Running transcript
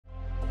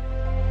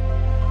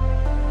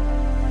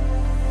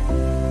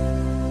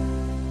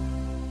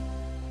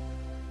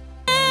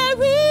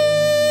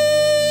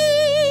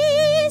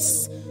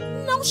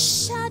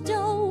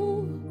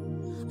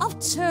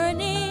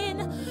returning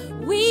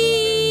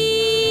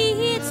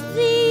with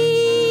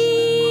thee.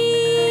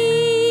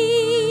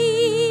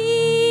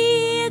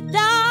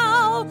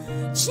 Thou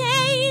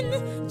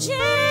changest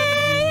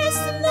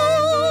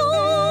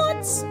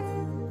not,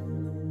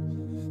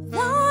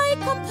 thy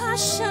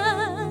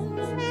compassion,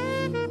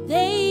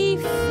 they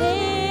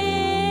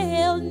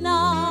fail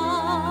not.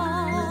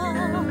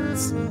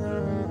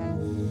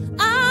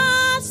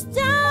 As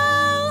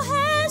thou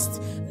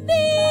hast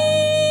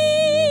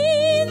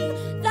been,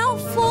 thou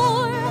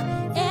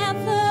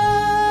forever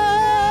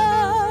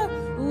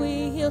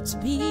wilt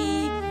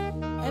be.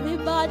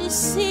 Everybody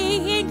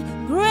singing,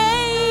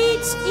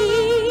 great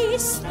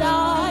is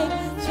thy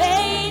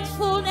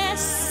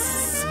faithfulness.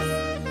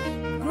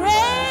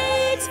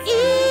 Great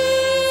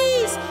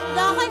is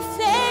thy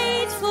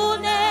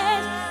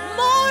faithfulness.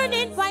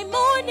 Morning by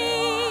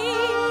morning,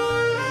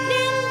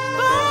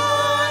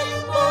 by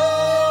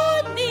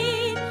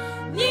morning,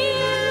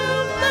 new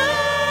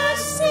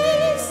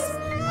mercies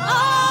I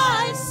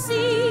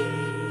see.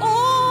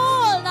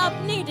 All I've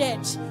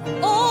needed,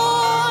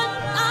 all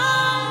I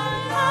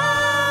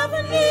have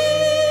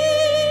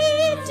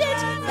needed,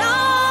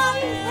 thy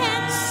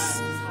hands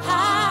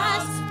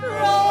has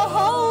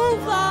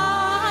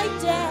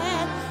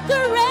provided.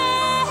 Great,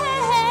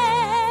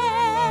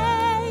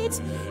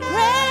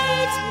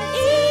 great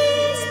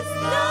is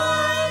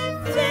thy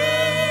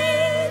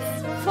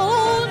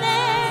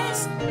faithfulness,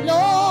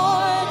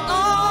 Lord.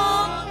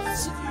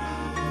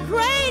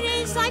 Great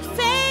is thy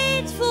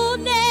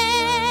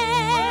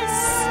faithfulness.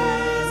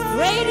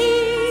 Great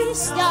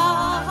is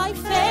thy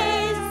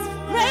faith.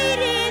 Great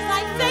is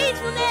thy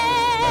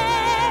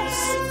faithfulness.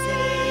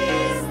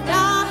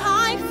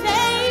 Thy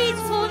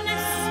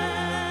faithfulness.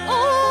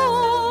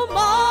 Oh,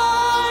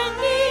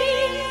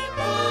 morning,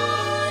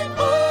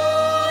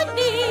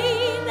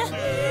 morning,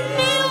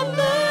 new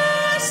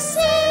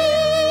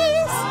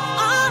mercies I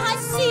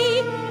see.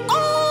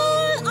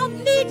 All I've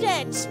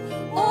needed,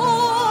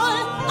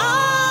 all I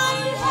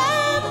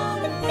have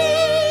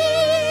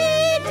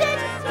needed,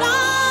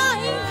 thy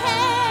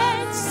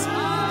hands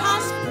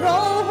has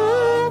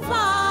provided.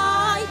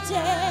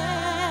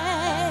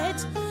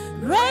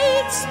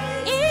 Great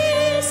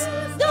is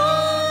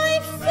thy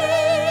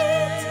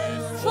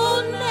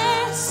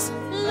faithfulness,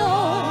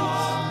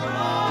 Lord,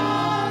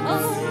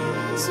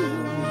 unto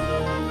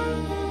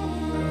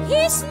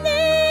his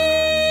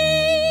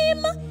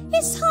name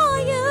is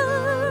higher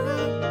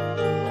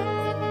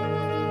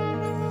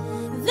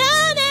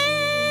than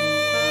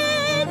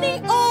any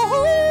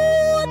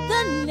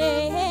other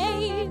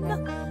name.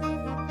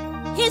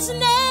 His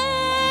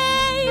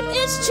name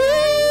is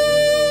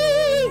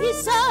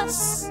Jesus.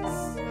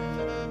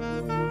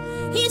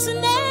 His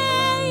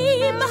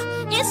name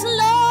is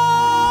Lord.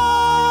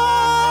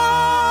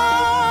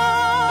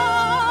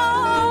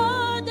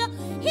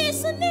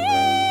 His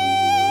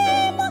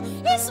name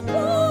is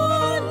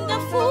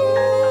wonderful.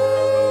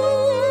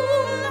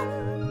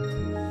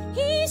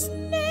 His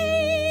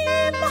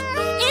name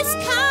is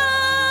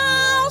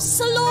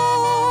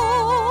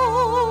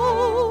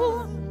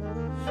Counselor.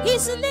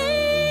 His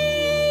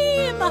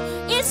name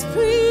is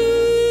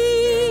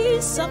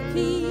Prince of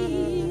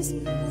Peace.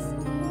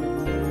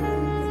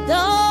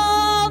 The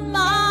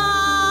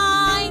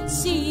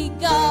mighty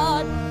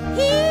God,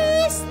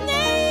 his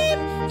name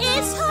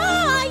is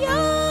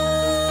higher.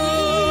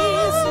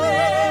 His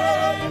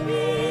name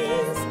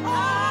is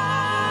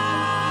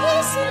higher.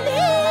 His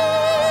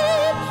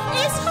name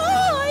is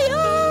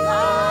higher.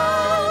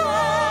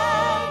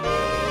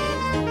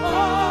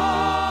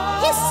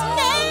 His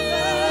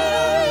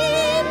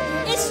name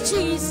is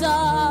Jesus.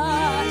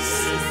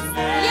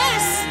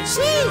 Yes,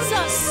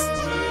 Jesus,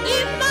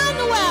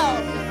 Emmanuel.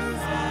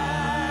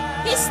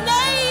 His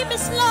name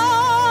is Lord.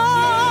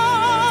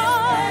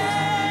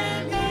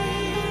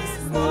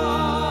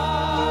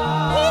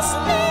 His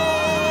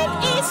name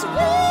is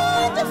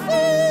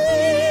wonderful.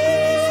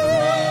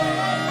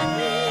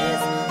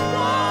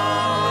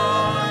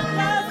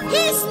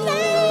 His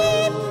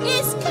name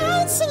is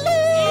Counselor.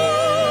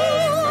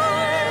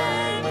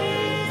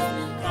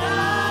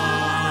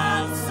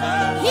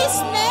 His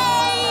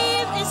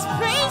name is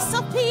Prince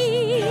of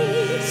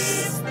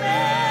Peace.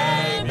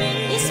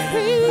 His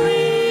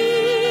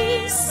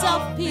Prince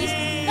of Peace,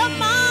 the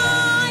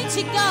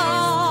mighty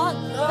God,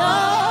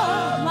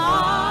 the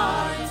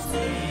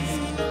mighty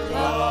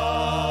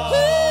God.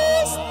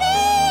 His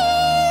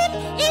name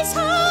is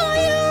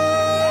higher.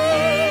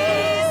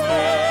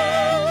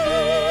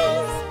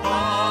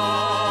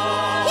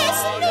 His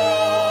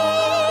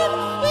name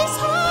is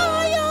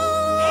higher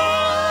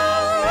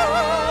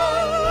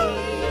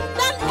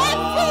than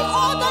every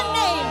other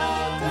name.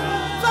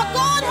 For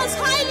God has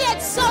highly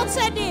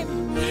exalted him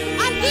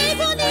and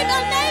given him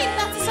a name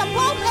that is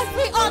above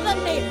every other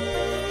name.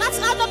 That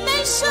at the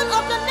mention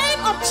of the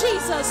name of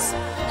Jesus,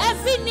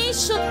 every knee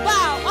should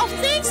bow, of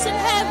things in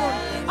heaven,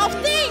 of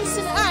things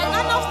in earth,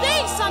 and of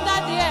things under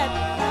the earth.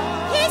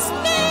 His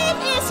name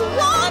is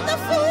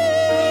wonderful.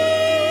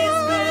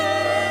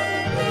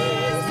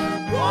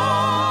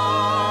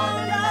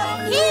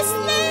 His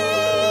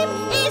name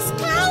is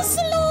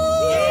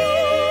Counselor.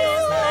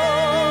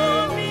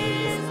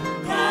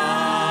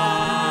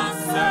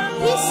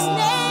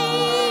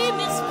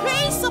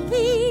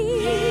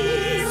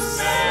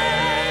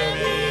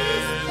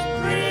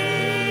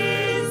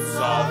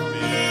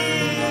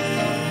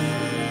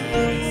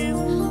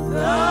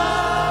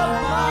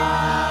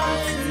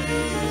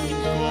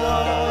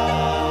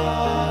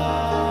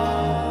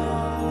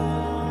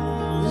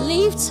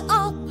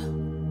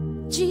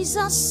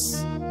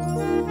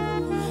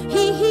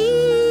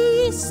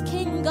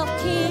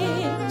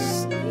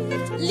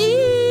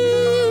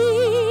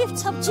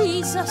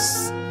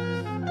 Jesus.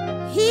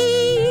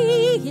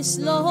 He is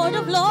Lord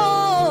of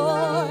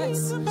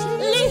Lords.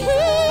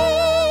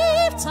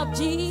 Lift up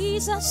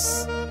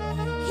Jesus.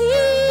 He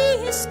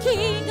is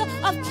King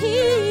of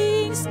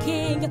Kings,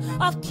 King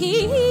of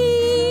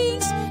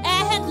Kings,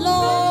 and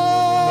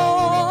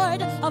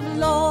Lord of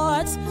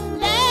Lords.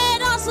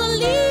 Let us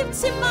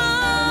lift him up.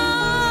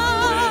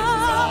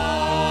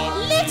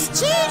 Lift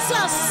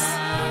Jesus.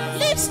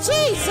 Lift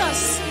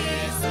Jesus.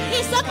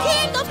 He's the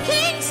King of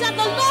Kings and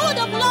the Lord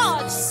of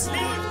Lords.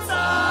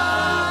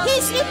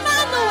 He's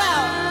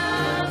Emmanuel.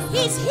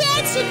 He's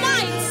here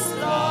tonight.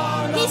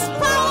 His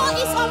power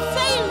is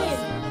unfailing.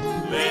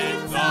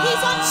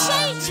 He's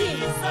unchanging.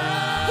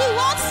 He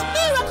works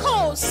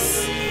miracles.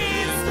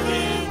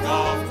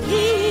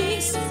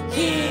 He's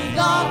King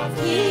of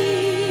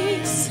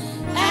Kings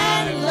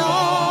and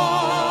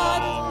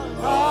Lord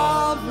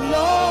of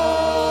Lords.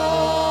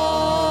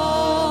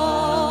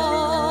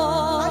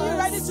 Are you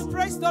ready to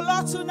praise the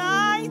Lord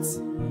tonight?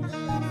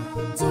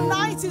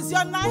 Tonight is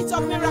your night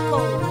of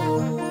miracle.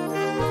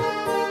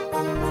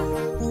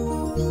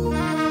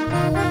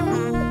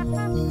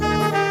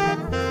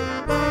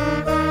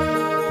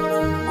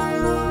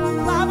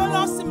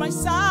 Marvelous in my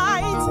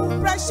sight,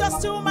 precious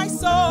to my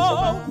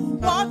soul.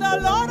 What the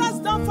Lord has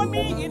done for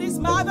me, it is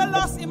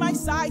marvelous in my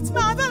sight.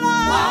 Marvelous,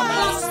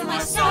 Marvelous in my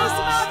it is sight,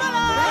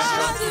 marvelous,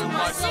 precious to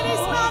my it soul. is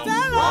What the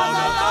Lord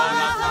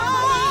has done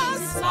for me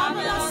is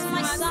marvelous in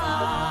my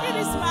sight. It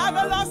is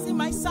marvelous in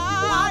my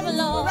sight,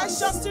 Marvelous.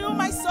 precious to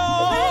my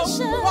soul. Precious.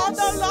 What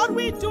the Lord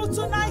will do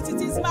tonight,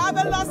 it is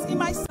marvelous in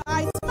my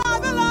sight.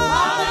 Marvelous,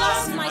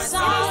 Marvelous in my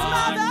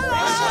sight,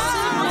 precious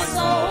to my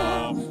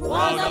soul.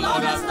 What the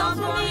Lord has done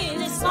for me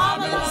is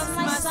marvelous in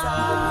my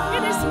sight.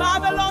 It is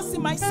marvelous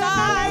in my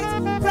sight,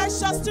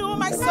 precious to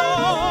my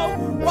soul.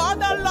 What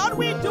the Lord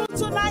will do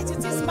tonight,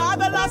 it is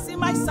marvelous in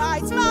my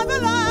sight.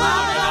 Marvelous,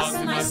 Marvelous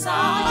in my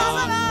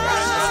sight,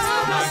 precious to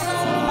my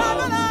soul.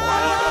 marvelous.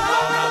 What the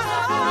Lord has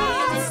done for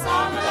me is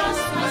marvelous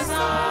in my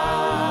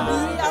sight.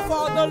 Hallelujah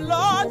for the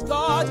Lord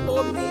God,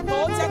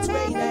 omnipotent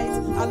reigneth.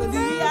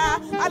 Hallelujah,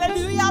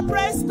 hallelujah,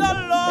 praise the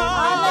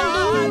Lord.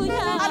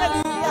 Hallelujah.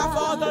 Hallelujah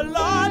for the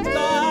Lord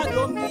God,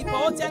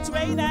 omnipotent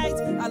reigneth.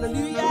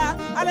 Hallelujah,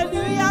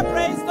 hallelujah,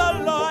 praise the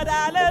Lord.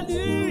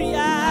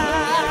 Hallelujah.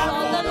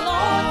 For the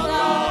Lord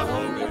God,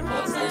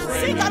 omnipotent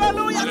Sing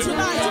hallelujah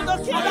tonight to the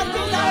King of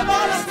Kings and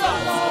Lord of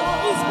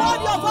Lords. He's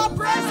worthy of our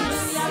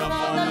praises. Hallelujah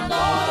for the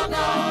Lord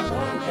God,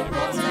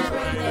 omnipotent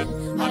reigneth.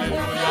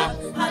 Hallelujah,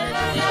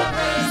 hallelujah,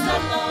 praise the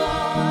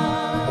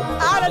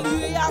Lord.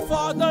 Hallelujah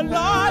for the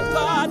Lord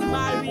God,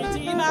 my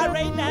Redeemer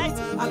reigneth.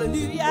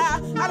 Hallelujah,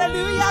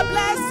 hallelujah,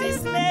 bless his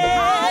name.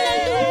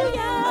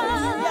 Hallelujah.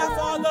 Hallelujah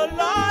for the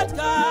Lord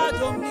God,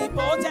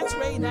 omnipotent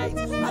reigneth.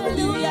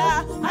 Hallelujah,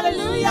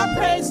 hallelujah,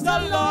 praise the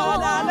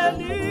Lord.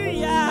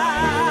 Hallelujah.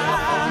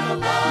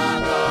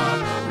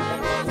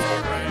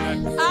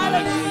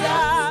 Hallelujah.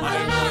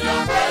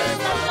 Hallelujah, praise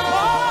the Lord.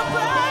 Oh,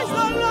 praise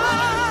the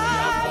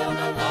Lord.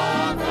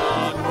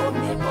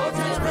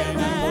 Omnipotent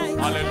reigneth.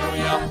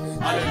 Hallelujah,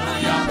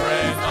 hallelujah,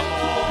 praise the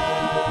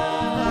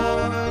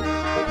Lord.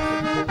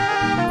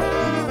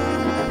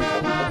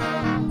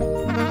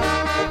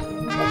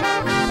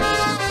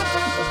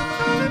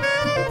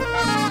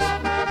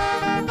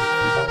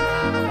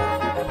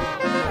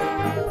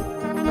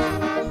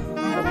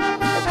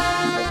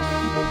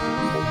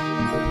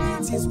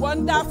 It is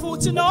wonderful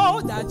to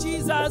know that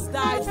Jesus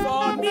died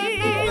for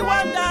me.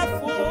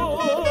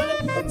 Wonderful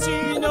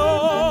to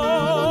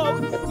know.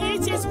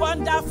 It is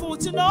wonderful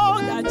to know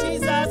that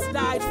Jesus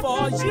died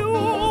for you.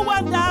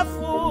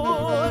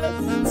 Wonderful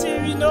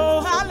to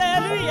know.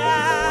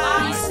 Hallelujah.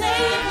 My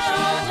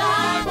Savior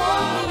died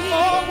for me.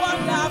 Oh,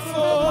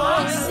 wonderful.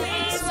 My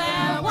sins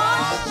were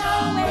washed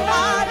away.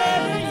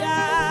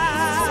 Hallelujah.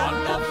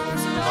 Wonderful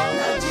to know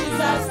that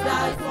Jesus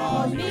died for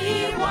me.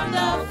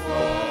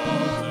 Wonderful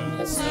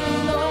to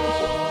know.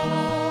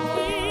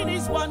 It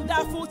is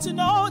wonderful to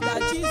know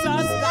that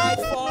Jesus died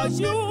for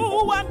you.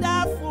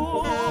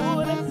 Wonderful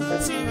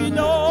to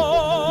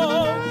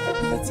know.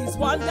 It is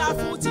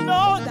wonderful to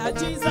know that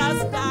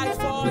Jesus died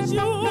for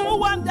you.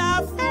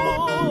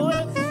 Wonderful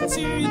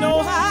to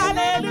know.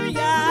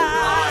 Hallelujah.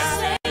 My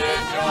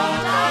Savior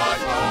died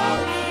for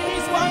me. It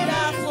is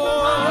wonderful.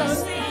 My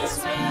sins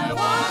were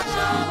washed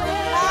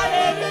away.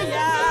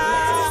 Hallelujah.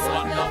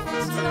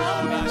 Wonderful to know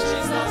that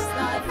Jesus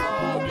died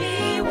for me.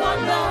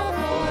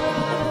 Wonderful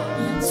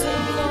to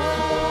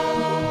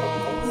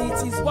know. It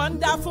is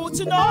wonderful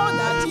to know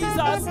that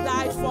Jesus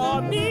died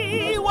for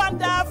me.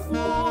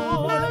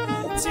 Wonderful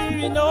to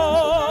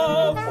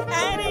know.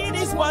 And it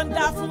is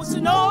wonderful to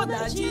know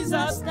that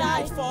Jesus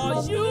died for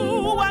you.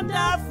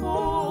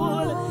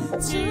 Wonderful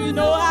to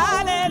know.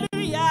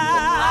 Hallelujah.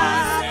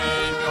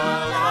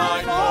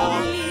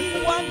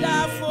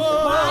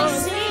 Wonderful. My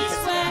sins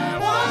were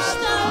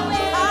washed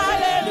away.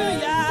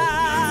 Hallelujah.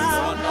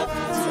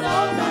 Wonderful to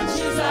know that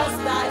Jesus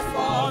died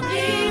for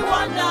me.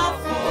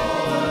 Wonderful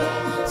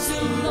to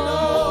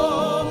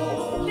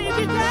know. Live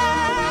it down.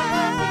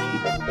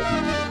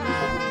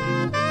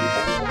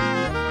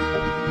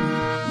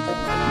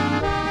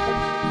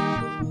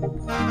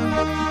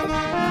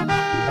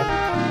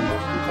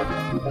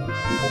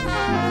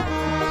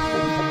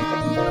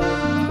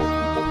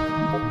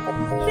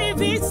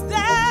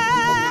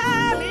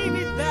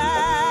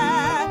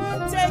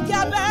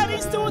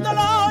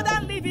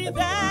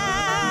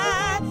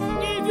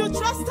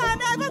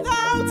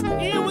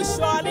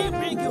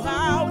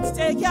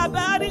 Take your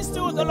burdens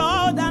to the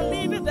Lord and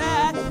leave it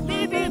there.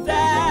 Leave it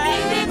there.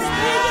 Leave it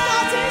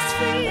at His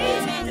feet.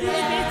 Leave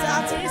it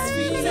at His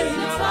feet. Take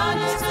your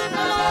burdens to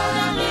the Lord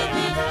and leave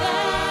it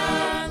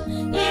there.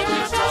 If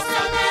you trust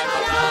and never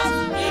doubt,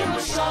 He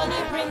will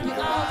surely bring you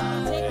out.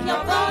 Take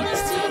your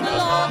burdens to the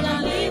Lord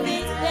and leave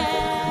it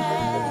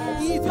there.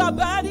 If your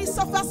body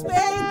suffers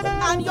pain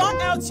and your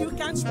health you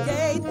can't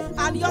regain,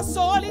 and your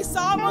soul is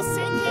almost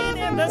sinking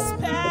in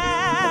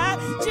despair,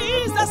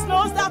 Jesus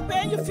knows that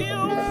pain you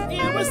feel. He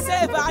will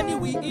save and He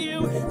will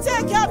heal.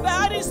 Take your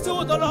burdens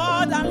to the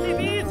Lord and leave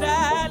it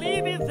there.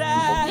 Leave it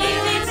there.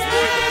 Leave it there.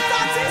 Leave it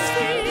at His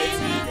feet.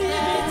 Leave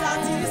it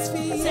at His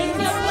feet. Take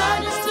your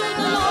burdens to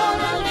the Lord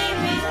and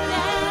leave it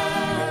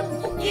there.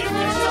 If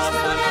you trust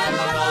and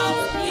never doubt,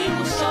 He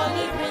will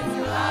surely bring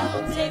you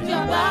out. Take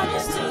your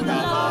burdens to the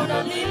Lord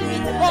and leave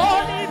it there. Oh,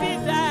 leave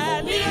it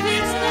there. Leave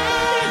it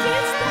there. Leave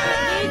it there.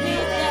 Leave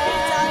it there.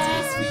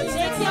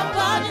 Take your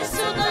burdens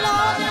to the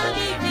Lord and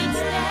leave it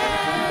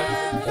there.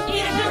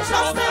 If you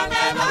trust and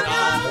never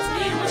doubt,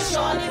 He will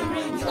surely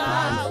bring you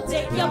out.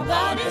 Take your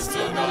burdens to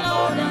the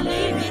Lord and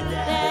leave it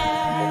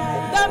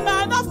there. The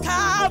man of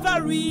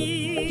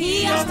Calvary,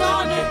 He has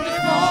done it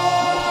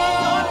before.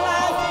 your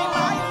life in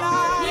my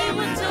He life.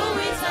 will do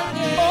it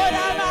again. Oh,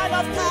 the man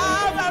of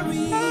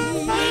Calvary,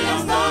 He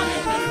has done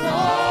it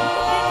before.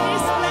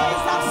 this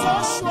place I'm so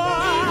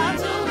sure. He will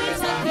do it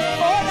again.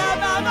 Oh, the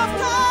man of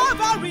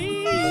Calvary,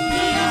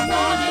 He has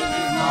done it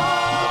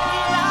before.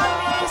 in our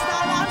midst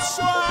I'm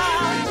sure. He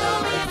will do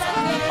it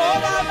again. Oh,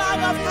 the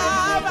man of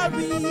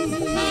Calvary,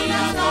 He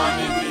has done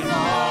it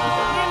before.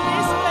 in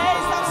this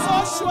place I'm so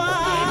sure.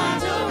 He will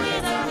do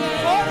it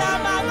again. Oh, the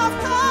man of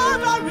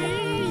Calvary,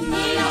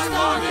 He has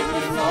done it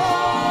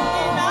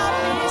before. in our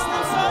midst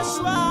I'm so He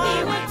sure.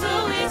 will do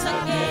it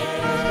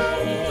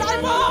again. Dry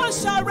bones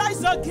shall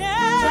rise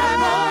again. Dry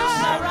bones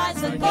shall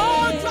rise again.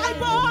 Oh, dry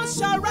bones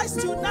shall rise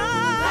Dry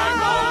tonight.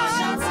 bones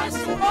shall rise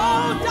tonight.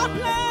 Oh, the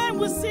flame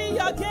will see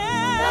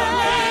again. The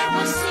Lamb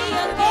will see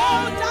again.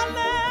 Oh, the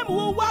lamb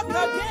will walk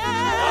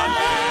again.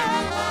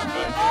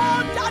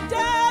 Oh, the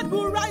dead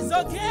will rise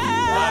again.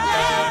 The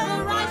dead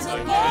will rise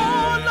again.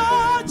 Oh,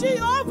 Lord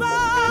Jehovah.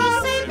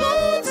 He's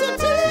able to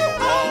do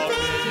all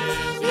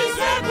things. He's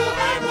able.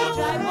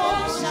 Dry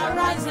bones shall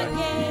rise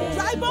again.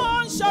 Dry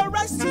bones shall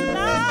rise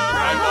tonight.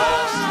 Dry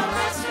bones shall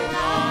rise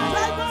tonight.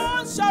 Dry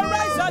bones shall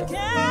rise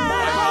again.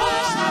 Dry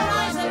bones shall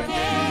rise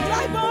again.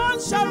 Dry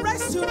bones shall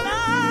rise Dry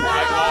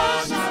tonight.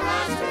 bones shall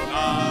rise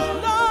tonight.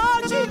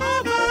 Lord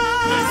Jehovah.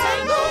 He's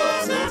able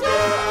to do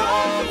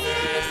all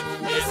things.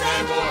 He's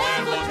able.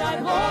 Dry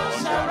bones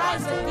shall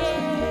rise again.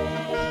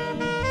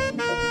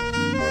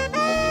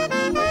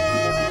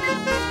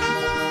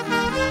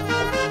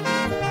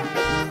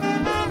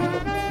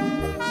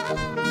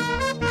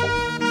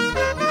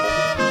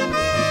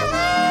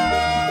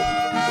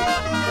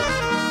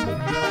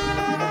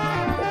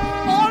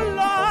 Oh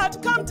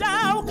Lord, come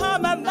down,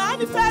 come and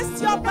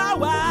manifest your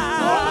power.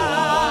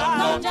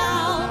 Come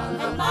down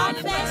and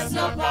manifest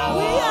your power.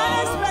 We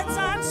are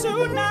expectant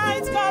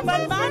tonight, come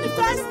and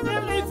manifest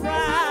deliverance.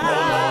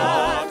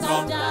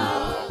 Come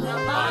down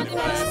and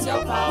manifest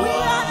your power. We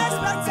are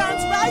expectant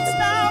right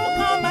now,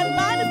 come and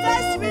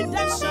manifest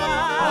redemption.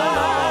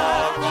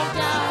 Come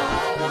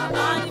down and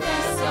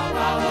manifest your We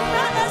power.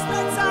 are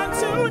expectant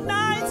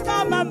tonight,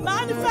 come and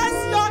manifest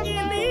your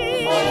healing.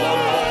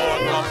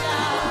 Come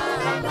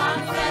down and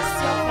manifest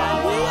your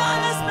power. We are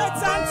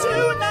expectant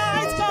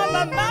tonight, come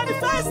and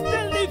manifest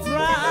deliverance.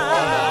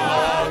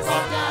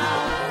 Come down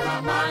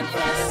and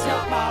manifest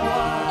your power.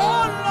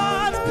 Oh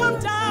Lord, come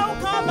down,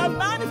 come and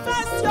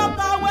manifest your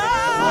power.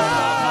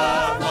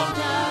 Come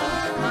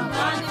down and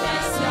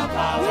manifest your We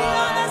power.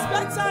 are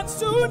expectant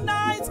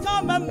tonight,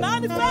 come and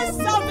manifest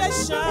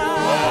salvation.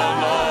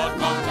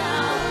 Come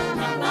down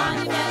and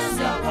manifest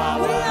your We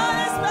power. are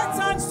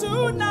expectant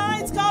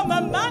tonight, come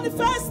and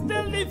manifest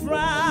deliverance.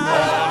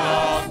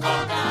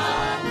 Come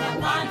down and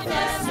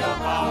manifest your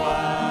power.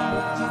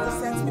 Jesus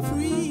set me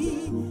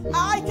free, I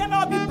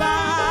cannot be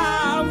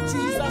bound.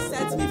 Jesus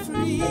set me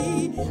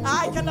free,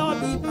 I cannot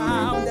be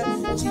bound.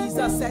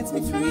 Jesus set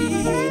me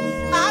free,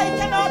 I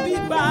cannot be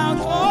bound.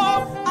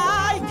 Oh,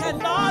 I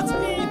cannot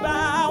be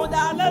bound.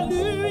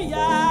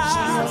 Hallelujah.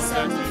 Jesus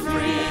set me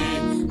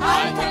free.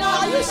 I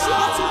cannot Are be you sure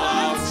bound.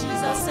 tonight?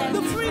 Jesus set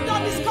The me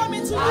freedom free. is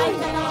coming to I you.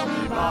 cannot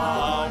be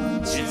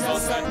bound.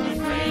 Jesus set me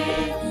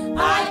free. I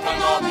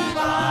cannot be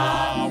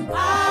bound. I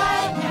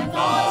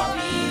cannot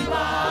be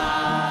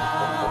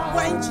bound.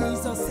 When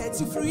Jesus sets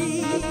you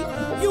free,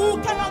 you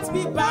cannot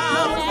be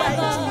bound. When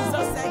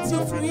Jesus sets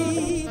you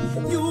free,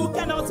 you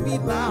cannot be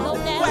bound.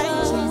 When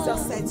Jesus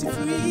sets you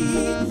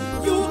free,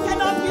 you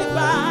cannot be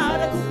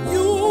bound.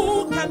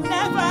 You can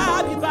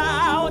never be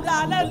bound.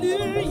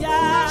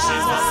 Hallelujah.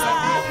 Jesus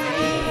set me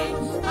Free.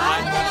 I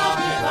cannot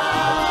be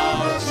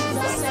bound.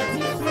 Jesus set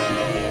me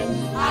free.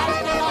 I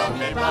cannot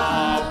be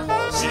bound.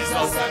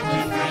 Jesus set me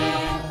free.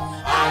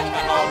 I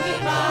cannot be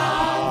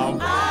bound.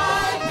 I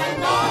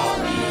cannot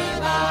be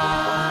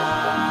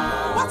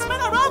bound. What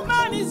manner of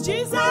man is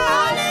Jesus?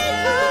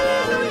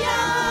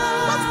 Hallelujah.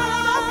 What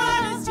manner of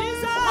man is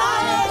Jesus?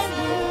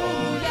 Hallelujah.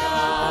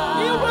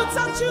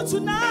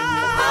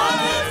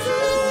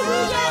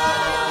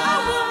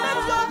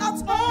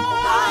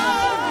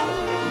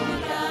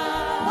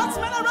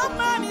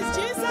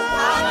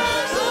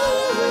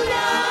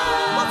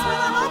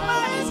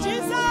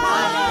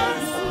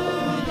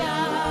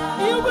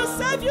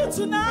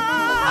 tonight.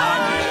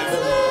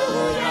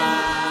 Hallelujah.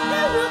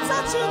 He will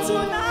touch you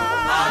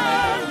tonight.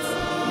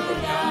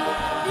 Hallelujah.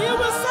 He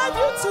will save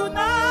you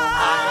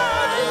tonight.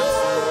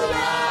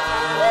 Hallelujah.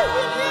 He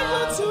will heal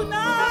you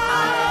tonight.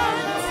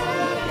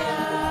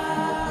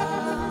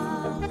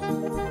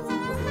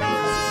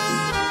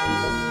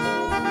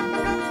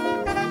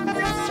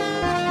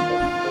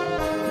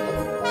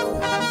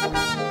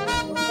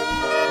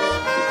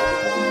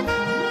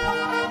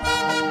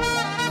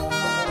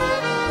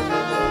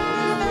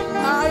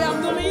 I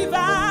am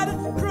delivered.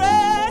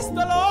 Praise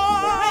the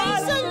Lord.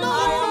 Praise the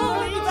Lord. I am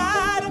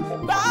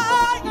delivered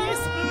by His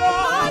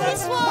blood. By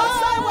His blood.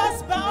 Once I was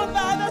bound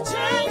by the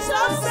chains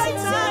of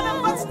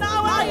Satan, but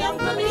now I am